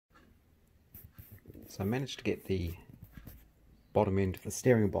So I managed to get the bottom end of the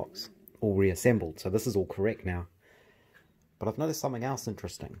steering box all reassembled, so this is all correct now. But I've noticed something else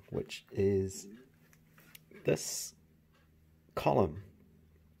interesting, which is this column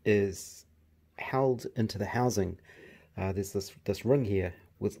is held into the housing. There's this ring here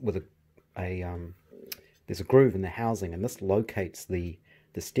with there's a groove in the housing, and this locates the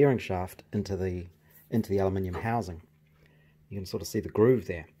steering shaft into the aluminium housing. You can sort of see the groove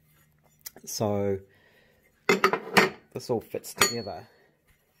there. So this all fits together.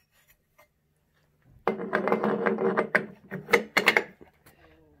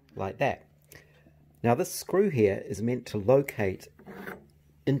 Like that. Now this screw here is meant to locate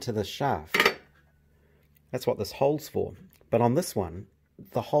into the shaft. That's what this hole's for. But on this one,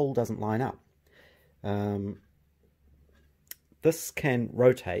 the hole doesn't line up. This can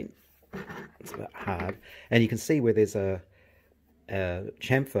rotate. It's a bit hard. And you can see where there's a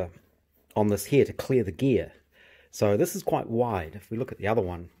chamfer on this here to clear the gear. So this is quite wide. If we look at the other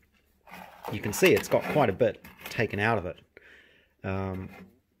one, you can see it's got quite a bit taken out of it.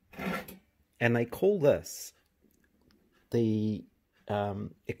 And they call this the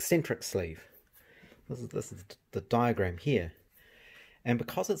eccentric sleeve. This is the diagram here. And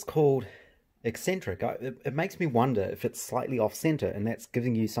because it's called eccentric, it makes me wonder if it's slightly off center and that's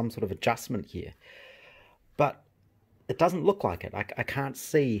giving you some sort of adjustment here. But it doesn't look like it. I can't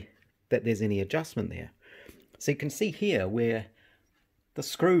see that there's any adjustment there. So you can see here where the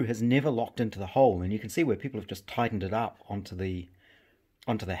screw has never locked into the hole, and you can see where people have just tightened it up onto the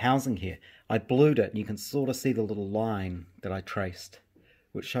housing here. I blued it and you can sort of see the little line that I traced,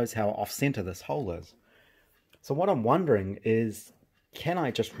 which shows how off center this hole is. So what I'm wondering is, can I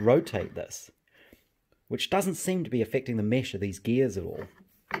just rotate this, which doesn't seem to be affecting the mesh of these gears at all,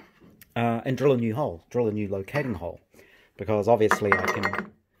 and drill a new hole, drill a new locating hole, because obviously I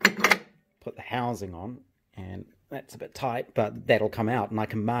can put the housing on, and that's a bit tight, but that'll come out and I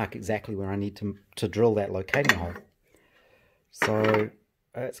can mark exactly where I need to drill that locating hole. So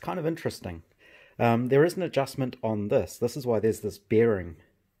it's kind of interesting. There is an adjustment on this. This is why there's this bearing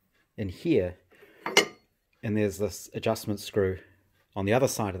in here, and there's this adjustment screw on the other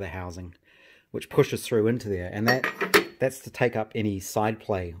side of the housing which pushes through into there, and that's to take up any side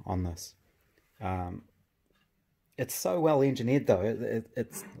play on this. It's so well engineered though,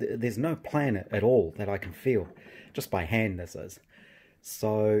 there's no plan at all that I can feel, just by hand this is.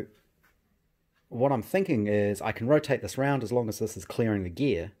 So what I'm thinking is I can rotate this round as long as this is clearing the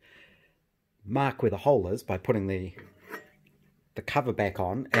gear, mark where the hole is by putting the cover back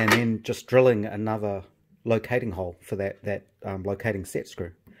on, and then just drilling another locating hole for that locating set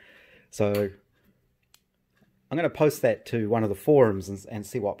screw. So I'm going to post that to one of the forums and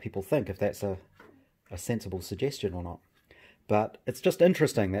see what people think, if that's a sensible suggestion or not. But it's just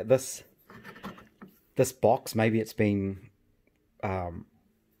interesting that this box, maybe it's been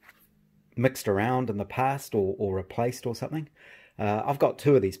mixed around in the past or replaced or something. I've got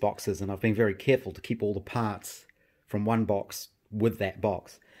two of these boxes, and I've been very careful to keep all the parts from one box with that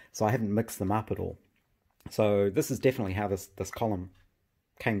box, so I haven't mixed them up at all. So this is definitely how this column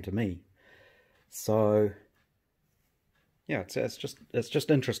came to me. So yeah, it's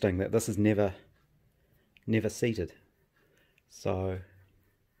just interesting that this is never seated. So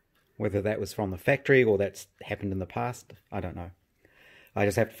whether that was from the factory or that's happened in the past, I don't know. I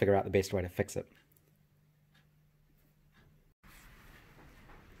just have to figure out the best way to fix it.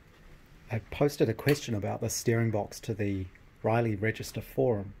 I posted a question about this steering box to the Riley Register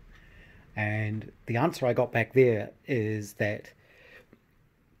forum, and the answer I got back there is that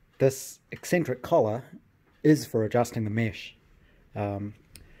this eccentric collar is for adjusting the mesh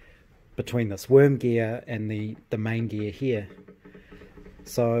between this worm gear and the main gear here.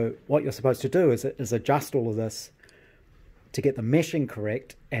 So what you're supposed to do is adjust all of this to get the meshing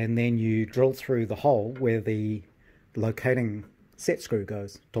correct, and then you drill through the hole where the locating set screw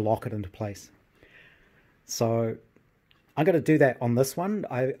goes to lock it into place. So I'm going to do that on this one.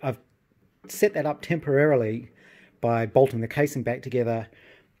 I've set that up temporarily by bolting the casing back together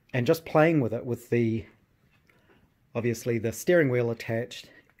and just playing with it with obviously the steering wheel attached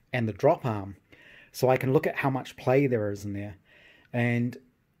and the drop arm, so I can look at how much play there is in there. And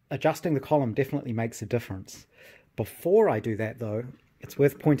adjusting the column definitely makes a difference. Before I do that though, it's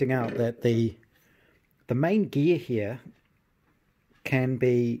worth pointing out that the main gear here can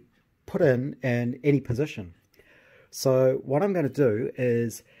be put in any position. So what I'm going to do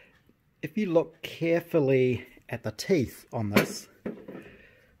is, if you look carefully at the teeth on this,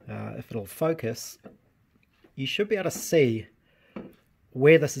 if it'll focus, you should be able to see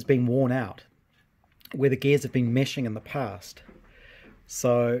where this has been worn out, where the gears have been meshing in the past.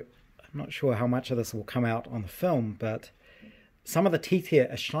 So I'm not sure how much of this will come out on the film, but some of the teeth here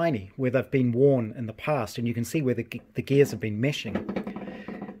are shiny where they've been worn in the past, and you can see where the gears have been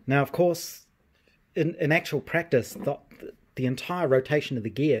meshing. Now, of course, in actual practice, the entire rotation of the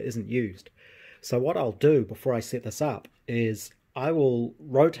gear isn't used. So what I'll do before I set this up is I will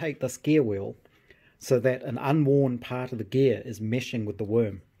rotate this gear wheel so that an unworn part of the gear is meshing with the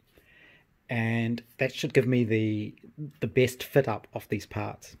worm. And that should give me the best fit up of these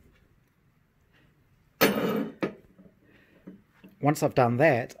parts. Once I've done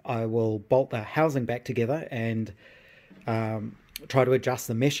that, I will bolt the housing back together and try to adjust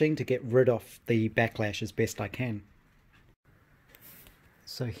the meshing to get rid of the backlash as best I can.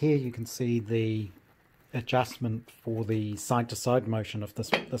 So here you can see the adjustment for the side-to-side motion of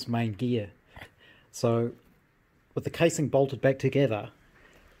this main gear. So with the casing bolted back together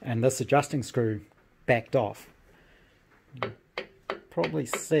and this adjusting screw backed off, you probably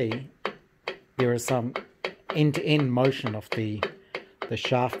see there is some end-to-end motion of the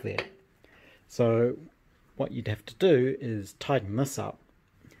shaft there. So what you'd have to do is tighten this up,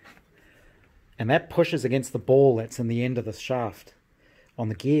 and that pushes against the ball that's in the end of the shaft on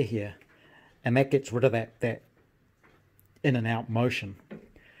the gear here, and that gets rid of that in and out motion.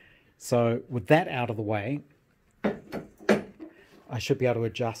 So with that out of the way, I should be able to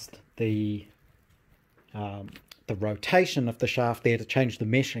adjust the rotation of the shaft there to change the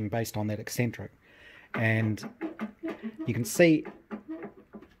meshing based on that eccentric. And you can see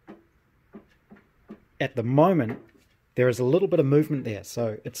at the moment there is a little bit of movement there,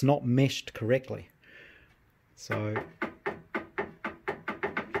 so it's not meshed correctly. So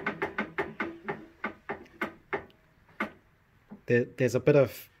there's a bit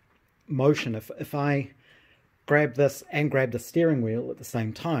of motion. If I grab this and grab the steering wheel at the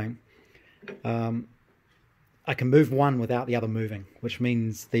same time, I can move one without the other moving, which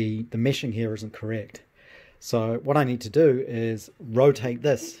means the meshing here isn't correct. So what I need to do is rotate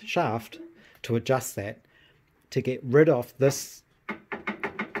this shaft to adjust that, to get rid of this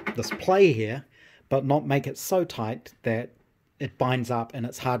play here, but not make it so tight that it binds up and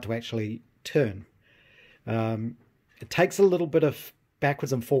it's hard to actually turn. It takes a little bit of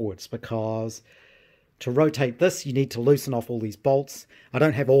backwards and forwards, because to rotate this you need to loosen off all these bolts. I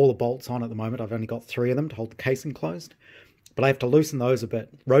don't have all the bolts on at the moment, I've only got 3 of them to hold the casing closed, but I have to loosen those a bit,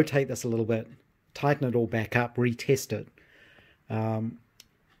 rotate this a little bit, tighten it all back up, retest it.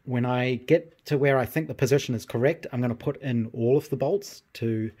 When I get to where I think the position is correct, I'm going to put in all of the bolts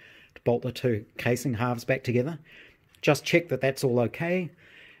to bolt the 2 casing halves back together. Just check that that's all okay,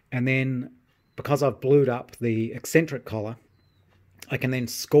 and then because I've blued up the eccentric collar, I can then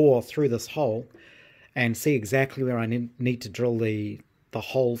score through this hole and see exactly where I need to drill the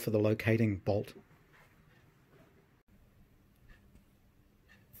hole for the locating bolt.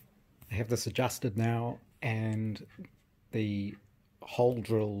 I have this adjusted now and the hole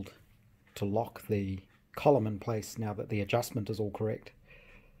drilled to lock the column in place now that the adjustment is all correct.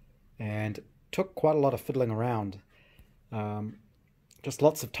 And it took quite a lot of fiddling around, just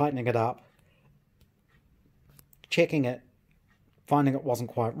lots of tightening it up, checking it, finding it wasn't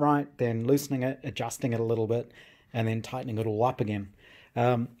quite right, then loosening it, adjusting it a little bit, and then tightening it all up again.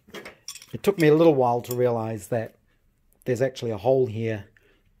 It took me a little while to realize that there's actually a hole here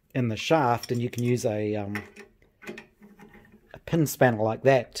in the shaft, and you can use a pin spanner like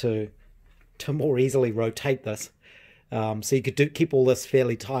that to more easily rotate this. So you could keep all this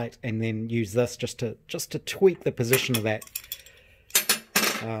fairly tight and then use this just to tweak the position of that.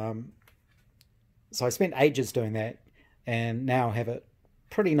 So I spent ages doing that, and now have it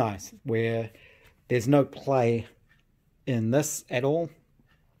pretty nice where there's no play in this at all,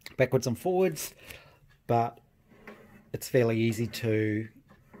 backwards and forwards, but it's fairly easy to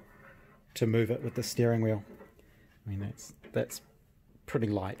move it with the steering wheel. I mean, that's pretty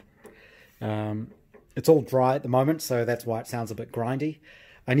light. It's all dry at the moment, so that's why it sounds a bit grindy.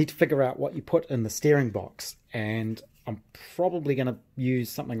 I need to figure out what you put in the steering box, and I'm probably going to use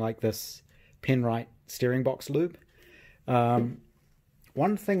something like this Penrite steering box lube.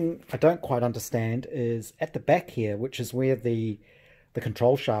 One thing I don't quite understand is at the back here, which is where the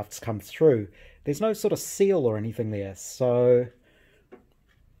control shafts come through, there's no sort of seal or anything there, so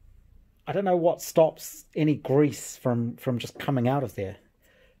I don't know what stops any grease from just coming out of there.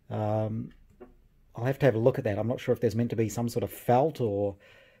 I'll have to have a look at that. I'm not sure if there's meant to be some sort of felt or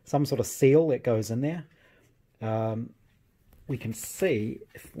some sort of seal that goes in there. We can see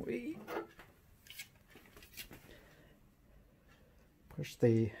if we push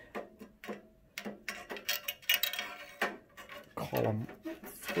the column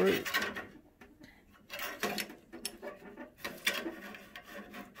through.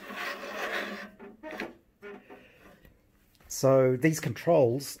 So these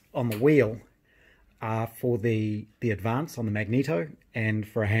controls on the wheel are for the advance on the magneto and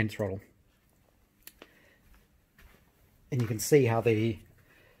for a hand throttle. And you can see how the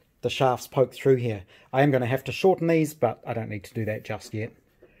shafts poke through here. I am going to have to shorten these, but I don't need to do that just yet.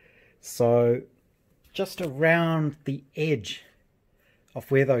 So just around the edge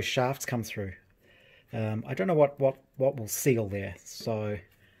of where those shafts come through. I don't know what will seal there, so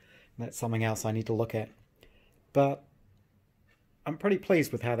that's something else I need to look at. But I'm pretty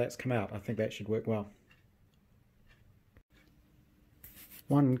pleased with how that's come out. I think that should work well.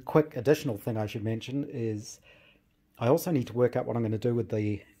 One quick additional thing I should mention is I also need to work out what I'm going to do with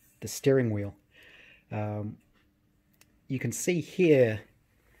the steering wheel. You can see here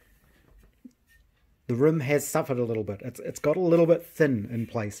the rim has suffered a little bit. It's got a little bit thin in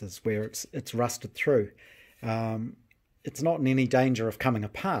places where it's rusted through. It's not in any danger of coming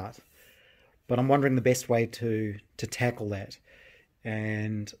apart, but I'm wondering the best way to tackle that.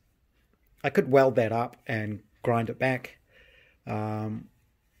 And I could weld that up and grind it back,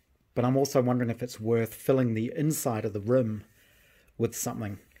 but I'm also wondering if it's worth filling the inside of the rim with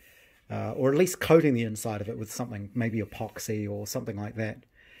something, or at least coating the inside of it with something, maybe epoxy or something like that.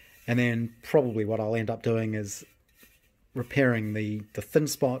 And then probably what I'll end up doing is repairing the thin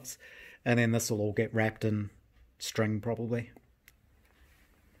spots, and then this will all get wrapped in string probably.